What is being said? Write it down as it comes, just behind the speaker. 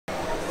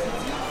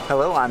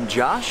Hello, I'm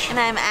Josh. And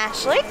I'm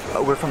Ashley.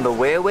 We're from The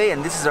Way Away,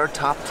 and this is our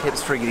top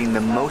tips for getting the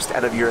most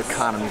out of your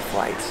economy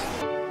flight.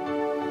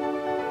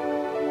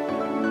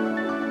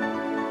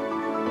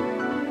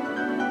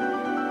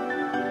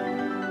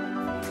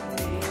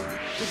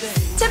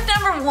 Tip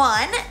number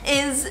 1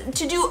 is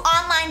to do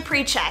online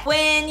pre-check.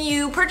 When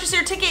you purchase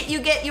your ticket, you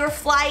get your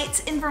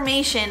flight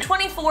information.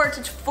 24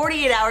 to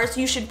 48 hours,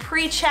 you should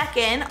pre-check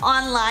in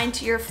online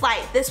to your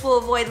flight. This will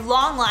avoid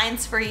long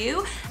lines for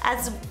you,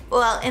 as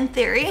well, in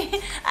theory,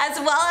 as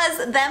well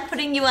as them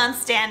putting you on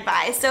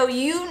standby. So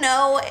you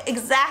know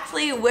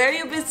exactly where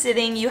you'll be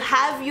sitting. You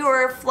have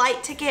your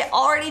flight ticket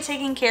already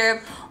taken care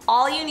of.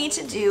 All you need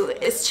to do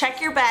is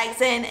check your bags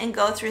in and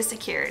go through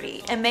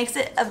security. It makes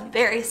it a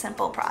very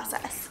simple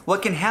process.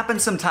 What can happen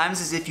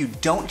sometimes is if you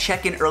don't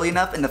check in early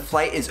enough and the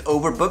flight is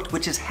overbooked,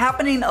 which is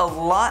happening a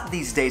lot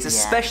these days,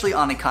 especially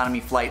on economy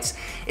flights,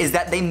 is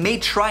that they may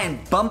try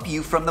and bump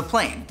you from the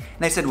plane. And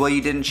they said, well,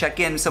 you didn't check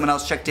in, someone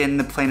else checked in,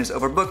 the plane is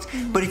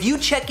overbooked. But if you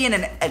check in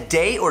a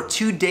day or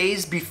 2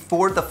 days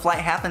before the flight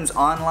happens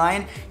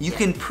online, you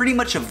can pretty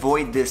much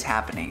avoid this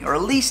happening, or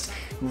at least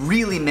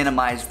really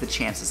minimize the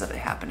chances of it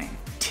happening.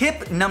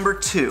 Tip number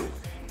 2,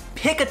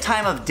 pick a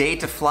time of day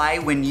to fly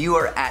when you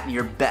are at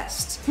your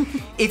best.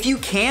 If you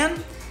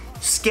can,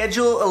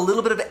 schedule a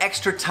little bit of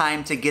extra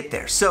time to get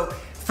there. So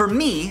for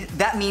me,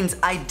 that means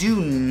I do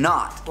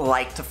not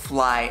like to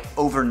fly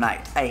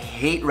overnight. I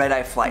hate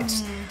red-eye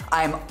flights.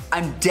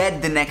 I'm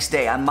dead the next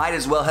day. I might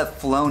as well have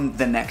flown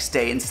the next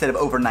day instead of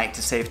overnight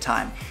to save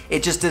time.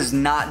 It just does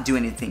not do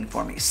anything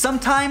for me.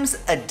 Sometimes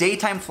a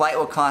daytime flight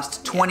will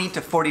cost $20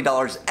 to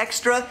 $40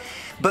 extra,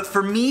 but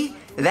for me,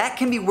 that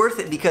can be worth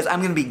it because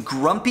I'm gonna be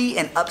grumpy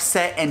and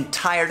upset and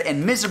tired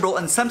and miserable,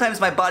 and sometimes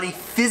my body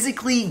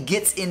physically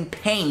gets in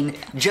pain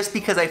just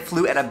because I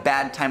flew at a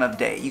bad time of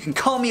day. You can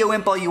call me a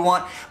wimp all you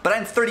want, but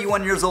I'm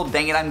 31 years old,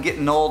 dang it, I'm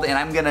getting old, and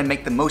I'm gonna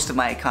make the most of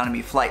my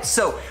economy flight.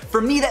 So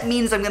for me, that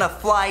means I'm gonna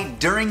fly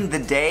during the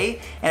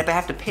day, and if I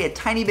have to pay a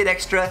tiny bit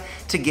extra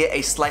to get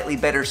a slightly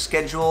better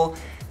schedule,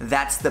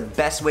 that's the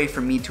best way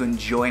for me to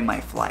enjoy my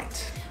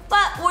flight.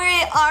 But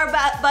we are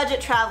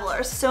budget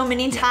travelers, so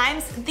many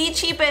times the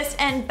cheapest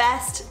and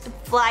best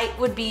flight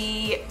would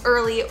be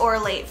early or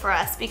late for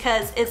us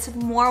because it's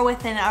more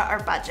within our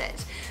budget.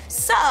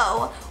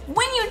 So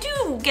when you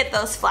do get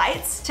those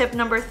flights, tip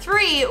number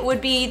 3 would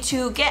be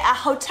to get a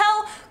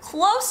hotel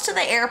close to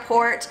the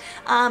airport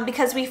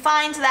because we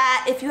find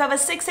that if you have a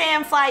 6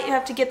 a.m. flight, you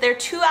have to get there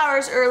 2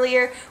 hours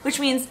earlier, which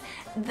means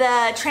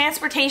the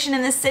transportation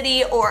in the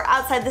city or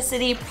outside the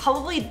city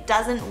probably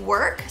doesn't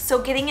work.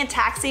 So getting a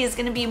taxi is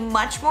gonna be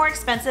much more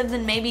expensive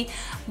than maybe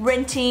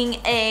renting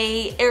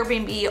a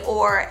Airbnb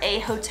or a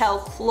hotel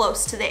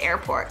close to the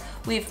airport.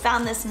 We've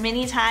found this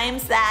many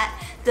times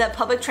that the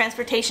public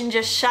transportation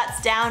just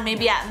shuts down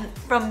maybe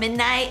from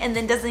midnight and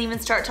then doesn't even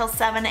start till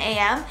 7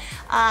 a.m.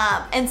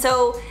 And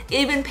so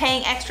even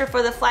paying extra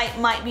for the flight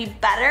might be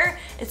better.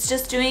 It's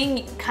just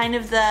doing kind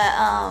of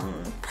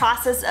the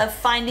process of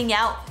finding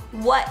out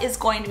what is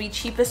going to be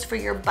cheapest for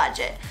your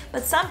budget.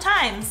 But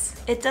sometimes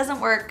it doesn't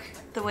work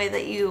the way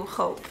that you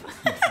hope.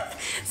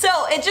 So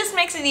it just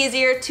makes it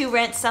easier to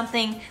rent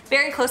something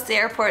very close to the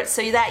airport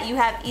so that you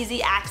have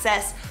easy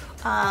access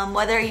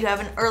whether you have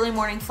an early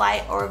morning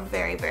flight or a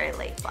very, very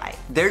late flight.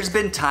 There's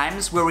been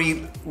times where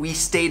we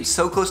stayed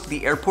so close to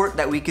the airport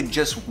that we could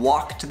just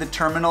walk to the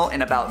terminal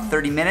in about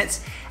 30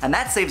 minutes, and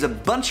that saves a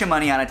bunch of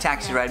money on a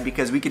taxi ride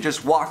because we could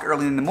just walk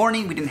early in the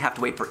morning. We didn't have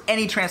to wait for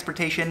any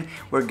transportation.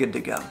 We're good to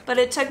go. But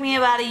it took me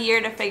about a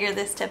year to figure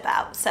this tip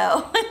out,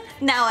 so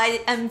now I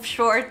am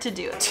sure to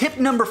do it. Tip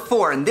number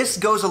 4, and this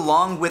goes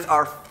along with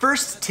our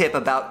first tip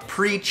about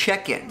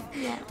pre-check-in.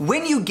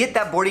 When you get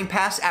that boarding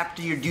pass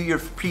after you do your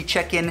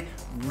pre-check-in,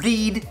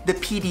 read the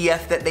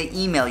PDF that they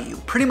email you.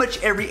 Pretty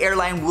much every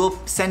airline will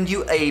send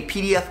you a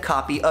PDF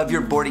copy of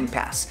your boarding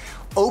pass.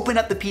 Open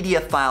up the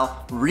PDF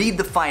file, read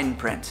the fine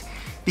print,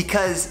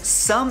 because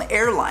some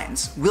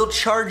airlines will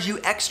charge you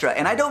extra,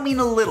 and I don't mean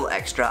a little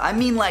extra, I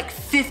mean like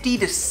 $50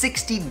 to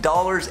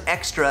 $60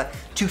 extra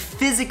to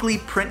physically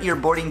print your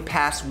boarding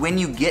pass when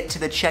you get to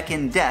the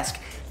check-in desk,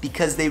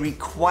 because they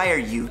require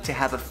you to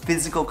have a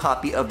physical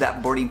copy of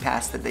that boarding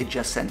pass that they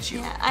just sent you.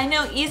 Yeah, I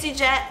know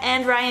EasyJet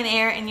and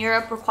Ryanair in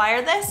Europe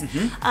require this.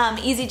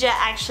 EasyJet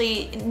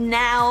actually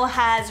now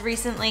has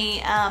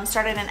recently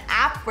started an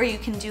app where you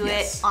can do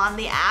it on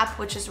the app,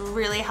 which is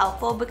really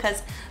helpful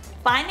because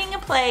finding a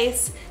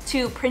place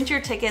to print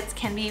your tickets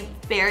can be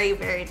very,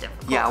 very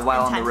difficult. Yeah,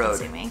 while on the road.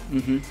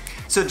 Consuming.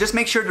 So just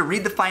make sure to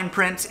read the fine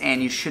print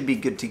and you should be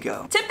good to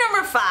go. Tip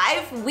number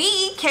 5,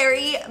 we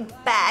carry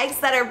bags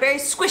that are very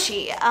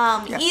squishy,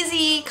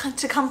 easy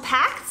to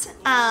compact.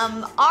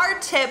 Our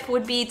tip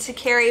would be to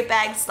carry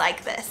bags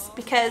like this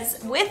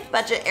because with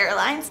budget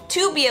airlines,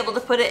 to be able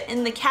to put it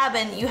in the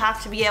cabin, you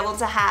have to be able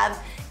to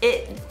have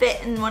it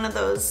fit in one of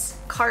those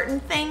carton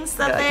things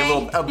that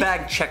like a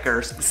bag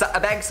checker, a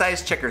bag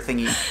size checker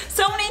thingy.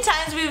 So many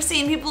times we've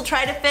seen people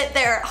try to fit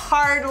their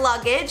hard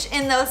luggage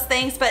in those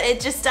things, but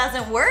it just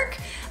doesn't work.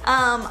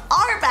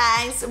 Our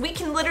bags, we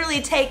can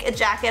literally take a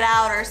jacket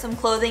out or some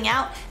clothing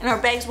out and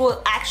our bags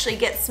will actually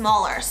get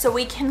smaller. So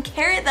we can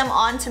carry them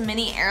on to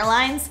many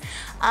airlines,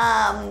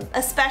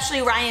 especially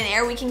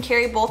Ryanair. We can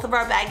carry both of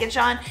our baggage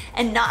on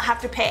and not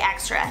have to pay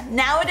extra.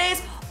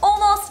 Nowadays,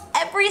 almost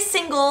every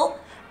single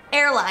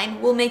airline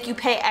will make you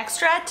pay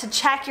extra to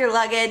check your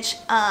luggage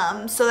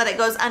so that it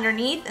goes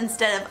underneath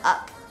instead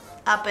of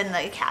up in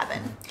the cabin.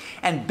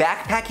 And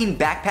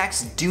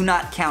backpacks do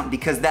not count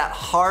because that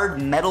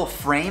hard metal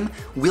frame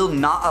will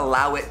not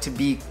allow it to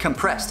be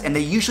compressed, and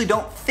they usually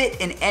don't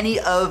fit in any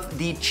of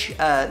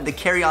the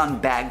carry-on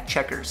bag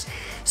checkers.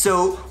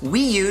 So we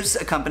use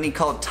a company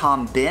called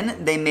Tom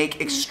Bin. They make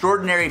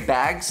extraordinary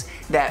bags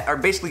that are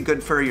basically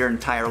good for your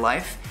entire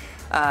life.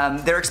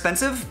 They're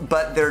expensive,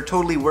 but they're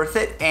totally worth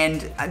it,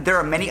 and there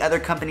are many other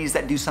companies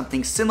that do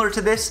something similar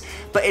to this,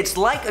 but it's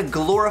like a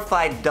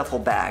glorified duffel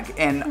bag,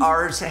 and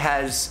ours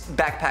has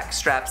backpack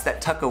straps that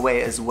tuck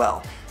away as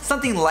well.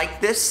 Something like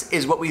this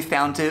is what we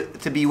found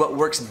to be what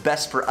works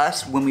best for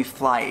us when we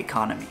fly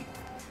economy.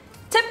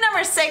 Tip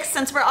number 6,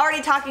 since we're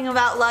already talking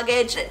about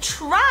luggage,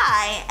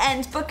 try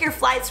and book your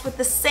flights with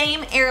the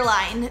same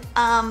airline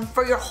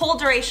for your whole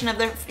duration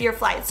of your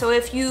flight. So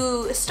if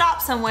you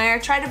stop somewhere,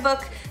 try to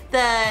book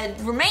the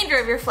remainder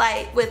of your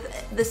flight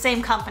with the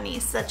same company,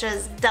 such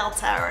as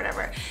Delta or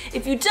whatever.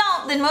 If you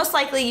don't, then most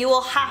likely you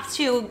will have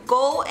to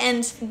go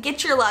and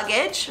get your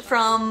luggage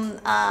from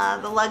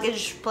the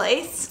luggage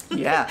place.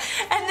 Yeah.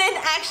 And then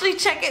actually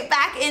check it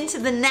back into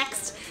the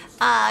next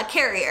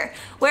carrier.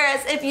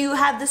 Whereas if you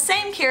have the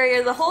same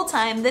carrier the whole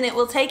time, then it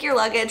will take your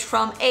luggage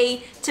from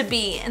A to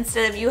B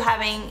instead of you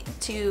having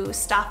to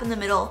stop in the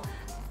middle,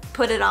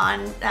 put it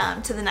on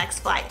to the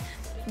next flight.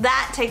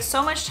 That takes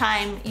so much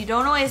time. You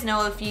don't always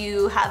know if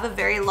you have a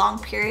very long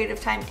period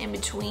of time in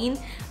between.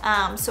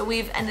 So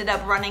we've ended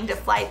up running to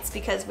flights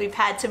because we've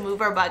had to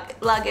move our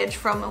luggage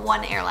from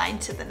one airline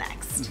to the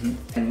next.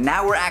 And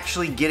now we're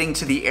actually getting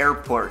to the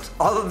airport.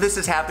 All of this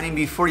is happening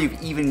before you've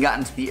even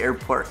gotten to the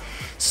airport.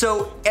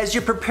 So as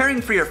you're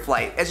preparing for your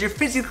flight, as you're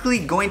physically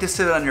going to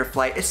sit on your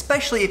flight,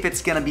 especially if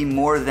it's gonna be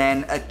more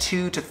than a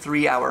 2 to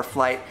 3 hour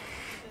flight,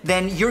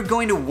 then you're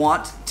going to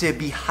want to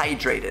be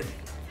hydrated.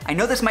 I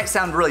know this might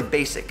sound really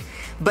basic,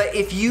 but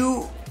if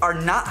you are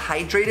not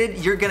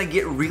hydrated, you're gonna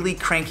get really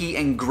cranky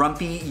and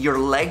grumpy, your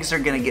legs are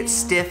gonna get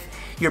stiff,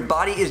 your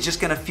body is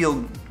just gonna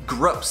feel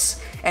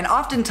gross. And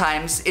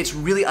oftentimes, it's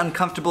really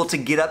uncomfortable to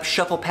get up,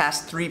 shuffle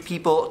past 3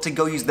 people to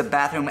go use the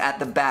bathroom at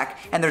the back,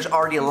 and there's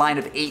already a line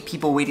of 8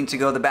 people waiting to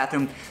go to the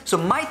bathroom. So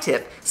my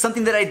tip,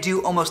 something that I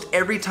do almost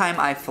every time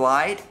I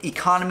fly,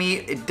 economy,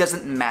 it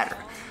doesn't matter.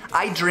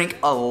 I drink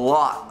a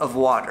lot of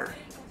water.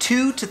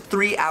 2 to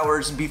 3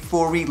 hours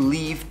before we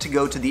leave to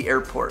go to the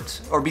airport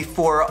or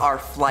before our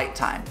flight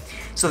time.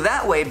 So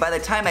that way, by the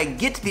time I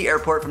get to the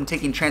airport from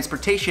taking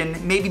transportation,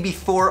 maybe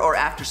before or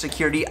after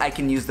security, I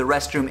can use the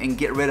restroom and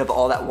get rid of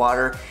all that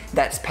water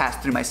that's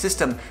passed through my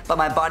system, but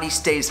my body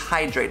stays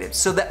hydrated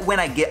so that when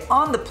I get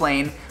on the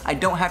plane, I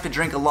don't have to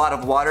drink a lot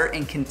of water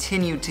and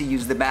continue to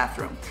use the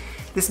bathroom.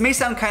 This may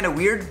sound kind of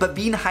weird, but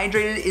being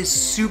hydrated is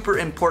super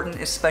important,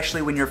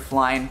 especially when you're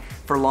flying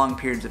for long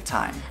periods of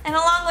time. And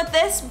along with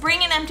this,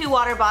 bring an empty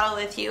water bottle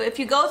with you. If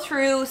you go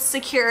through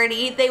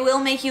security, they will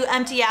make you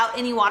empty out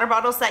any water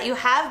bottles that you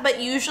have, but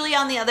usually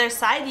on the other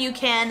side, you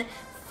can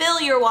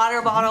fill your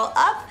water bottle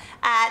up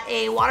at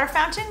a water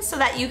fountain so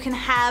that you can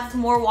have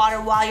more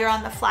water while you're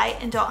on the flight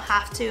and don't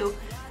have to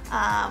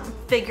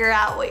figure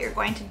out what you're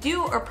going to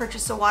do or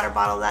purchase a water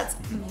bottle that's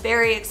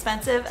very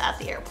expensive at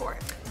the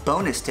airport.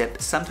 Bonus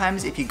tip,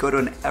 sometimes if you go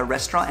to a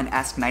restaurant and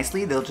ask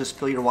nicely, they'll just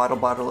fill your water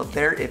bottle up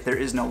there if there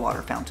is no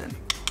water fountain.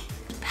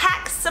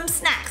 Pack some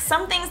snacks,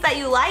 some things that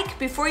you like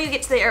before you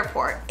get to the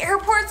airport.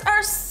 Airports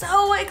are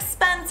so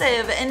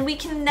expensive and we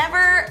can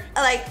never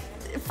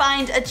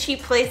find a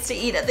cheap place to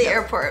eat at the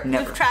airport.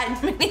 Never. We've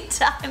tried many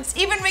times.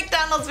 Even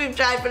McDonald's we've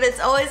tried, but it's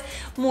always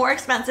more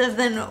expensive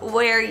than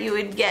where you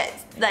would get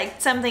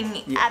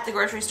something at the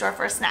grocery store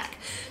for a snack.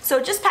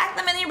 So just pack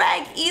them in your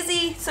bag,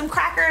 easy, some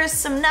crackers,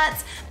 some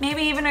nuts,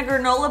 maybe even a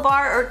granola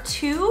bar or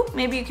 2.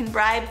 Maybe you can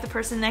bribe the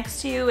person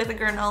next to you with a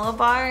granola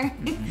bar,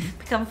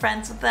 become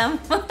friends with them.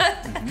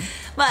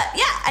 But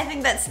yeah, I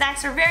think that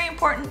snacks are very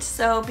important,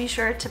 so be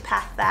sure to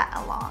pack that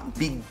along.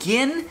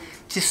 Begin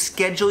to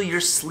schedule your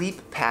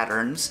sleep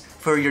patterns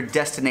for your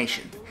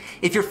destination.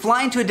 If you're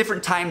flying to a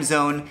different time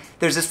zone,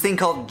 there's this thing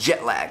called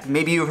jet lag.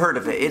 Maybe you've heard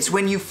of it. It's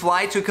when you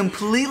fly to a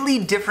completely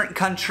different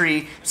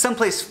country,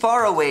 someplace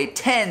far away,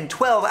 10,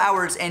 12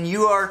 hours, and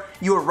you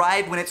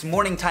arrive when it's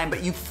morning time,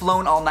 but you've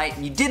flown all night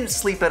and you didn't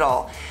sleep at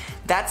all.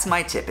 That's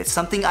my tip. It's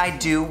something I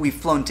do. We've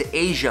flown to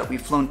Asia,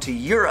 we've flown to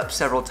Europe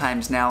several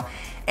times now,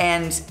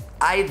 and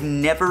I've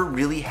never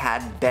really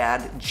had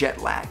bad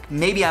jet lag.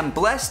 Maybe I'm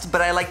blessed,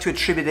 but I like to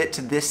attribute it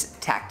to this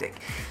tactic.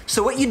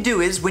 So what you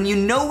do is, when you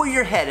know where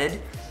you're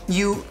headed,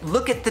 you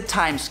look at the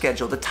time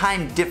schedule, the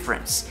time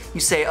difference. You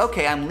say,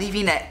 okay, I'm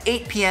leaving at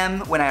 8 p.m.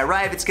 When I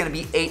arrive, it's gonna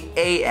be 8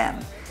 a.m.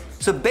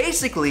 So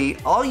basically,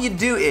 all you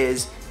do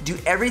is do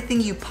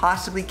everything you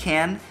possibly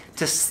can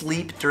to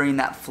sleep during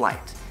that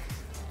flight.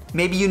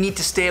 Maybe you need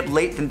to stay up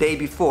late the day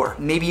before.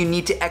 Maybe you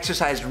need to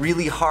exercise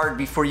really hard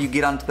before you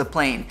get onto the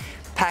plane.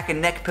 Pack a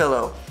neck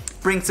pillow,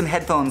 bring some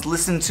headphones,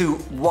 listen to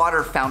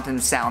water fountain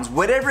sounds.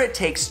 Whatever it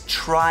takes,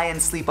 try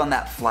and sleep on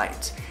that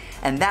flight.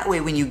 And that way,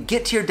 when you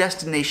get to your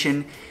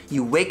destination,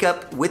 you wake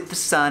up with the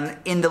sun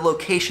in the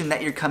location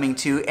that you're coming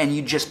to, and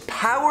you just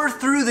power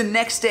through the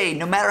next day,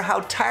 no matter how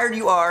tired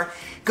you are.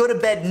 Go to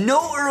bed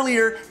no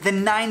earlier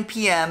than 9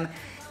 p.m.,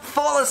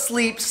 fall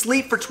asleep,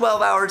 sleep for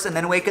 12 hours, and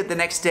then wake up the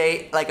next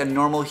day like a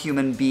normal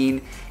human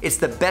being. It's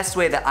the best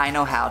way that I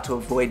know how to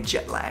avoid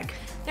jet lag.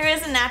 There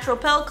is a natural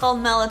pill called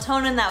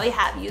melatonin that we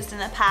have used in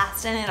the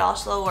past, and it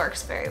also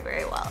works very,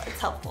 very well. It's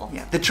helpful.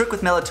 Yeah. The trick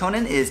with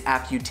melatonin is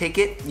after you take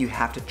it, you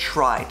have to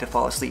try to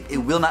fall asleep. It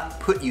will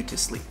not put you to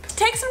sleep.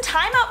 Take some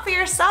time out for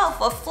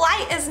yourself. A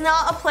flight is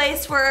not a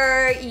place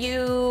where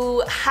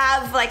you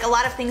have like a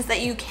lot of things that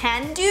you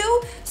can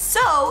do.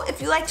 So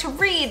if you like to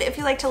read, if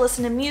you like to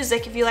listen to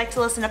music, if you like to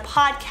listen to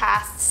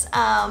podcasts,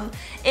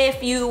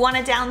 if you want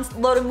to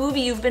download a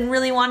movie you've been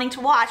really wanting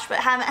to watch but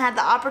haven't had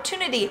the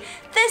opportunity,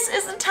 this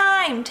is the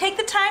time. Take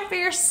the time for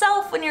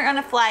yourself when you're on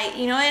a flight.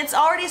 You know, it's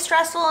already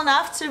stressful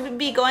enough to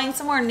be going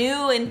somewhere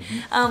new and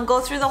go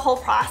through the whole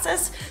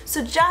process.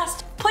 So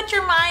just put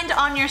your mind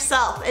on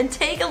yourself and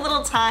take a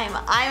little time.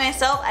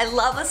 I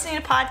love listening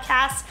to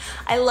podcasts.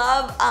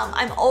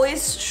 I'm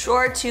always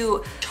sure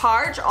to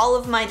charge all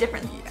of my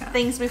different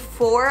things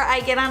before I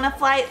get on a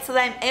flight so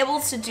that I'm able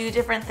to do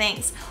different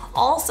things.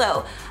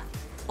 Also,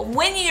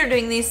 when you're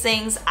doing these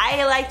things,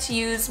 I like to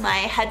use my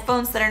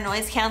headphones that are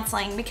noise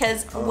canceling,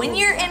 because when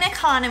you're in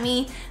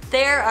economy,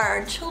 there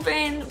are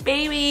children,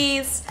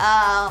 babies,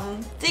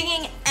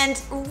 singing,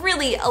 and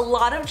really a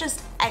lot of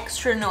just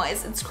extra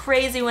noise. It's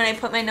crazy when I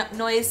put my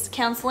noise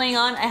canceling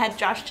on. I had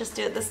Josh just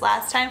do it this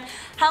last time.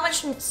 How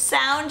much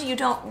sound you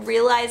don't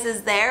realize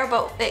is there,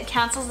 but it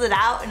cancels it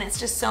out, and it's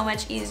just so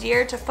much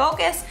easier to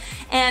focus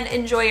and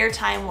enjoy your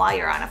time while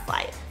you're on a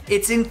flight.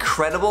 It's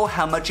incredible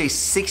how much a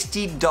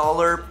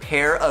 $60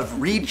 pair of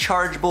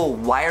rechargeable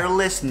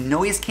wireless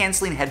noise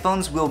canceling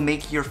headphones will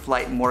make your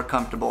flight more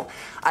comfortable.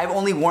 I've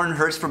only worn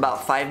hers for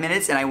about 5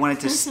 minutes and I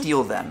wanted to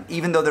steal them,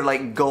 even though they're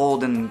like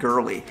gold and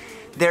girly.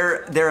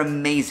 They're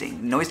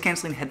amazing. Noise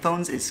canceling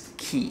headphones is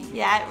key.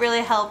 Yeah, it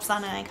really helps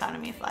on an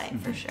economy flight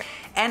for sure.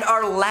 And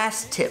our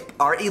last tip,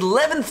 our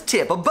 11th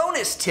tip, a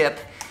bonus tip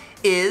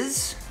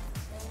is,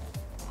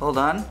 hold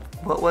on,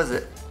 what was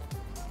it?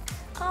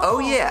 Oh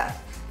yeah.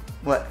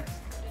 What?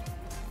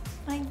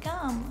 My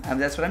gum.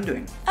 That's what I'm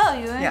doing. Oh,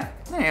 you are? Yeah,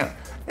 there you go.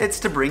 It's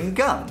to bring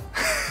gum.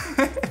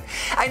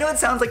 I know it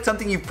sounds like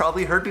something you've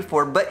probably heard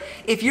before, but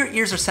if your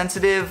ears are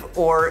sensitive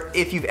or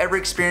if you've ever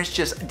experienced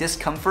just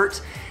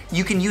discomfort,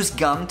 you can use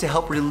gum to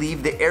help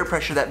relieve the air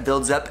pressure that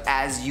builds up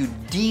as you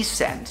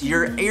descend.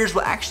 Your ears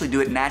will actually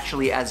do it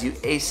naturally as you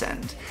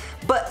ascend.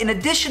 But in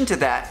addition to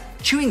that,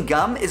 chewing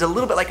gum is a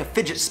little bit like a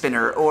fidget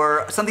spinner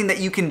or something that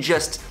you can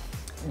just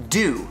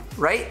do,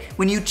 right?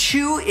 When you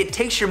chew, it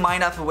takes your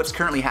mind off of what's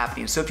currently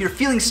happening. So if you're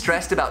feeling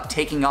stressed about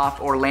taking off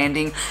or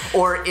landing,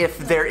 or if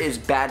there is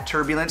bad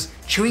turbulence,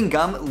 chewing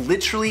gum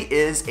literally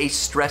is a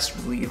stress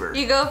reliever.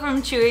 You go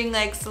from chewing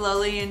like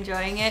slowly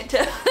enjoying it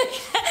to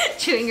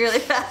chewing really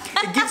fast.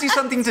 It gives you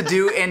something to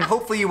do, and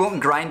hopefully you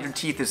won't grind your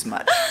teeth as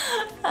much.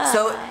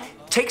 So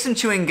take some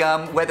chewing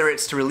gum, whether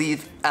it's to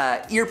relieve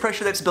ear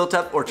pressure that's built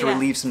up or to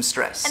relieve some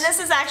stress. And this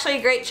is actually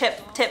a great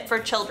tip for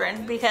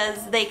children,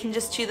 because they can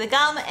just chew the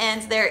gum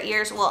and their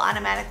ears will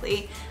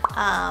automatically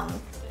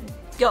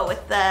go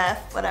with the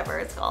whatever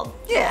it's called.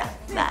 Yeah.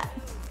 That.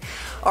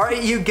 All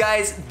right, you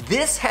guys,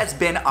 this has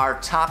been our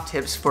top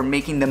tips for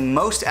making the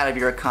most out of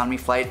your economy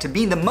flight to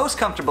being the most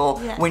comfortable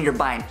when you're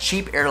buying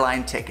cheap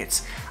airline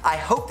tickets. I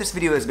hope this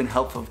video has been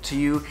helpful to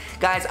you.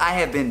 Guys, I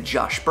have been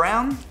Josh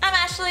Brown. I'm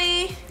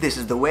Ashley. This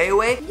is The Way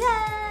Away.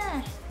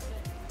 Yeah.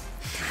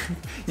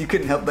 You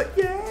couldn't help but,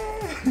 yeah.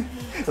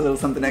 A little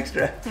something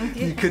extra.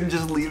 You couldn't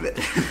just leave it.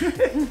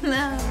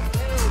 No.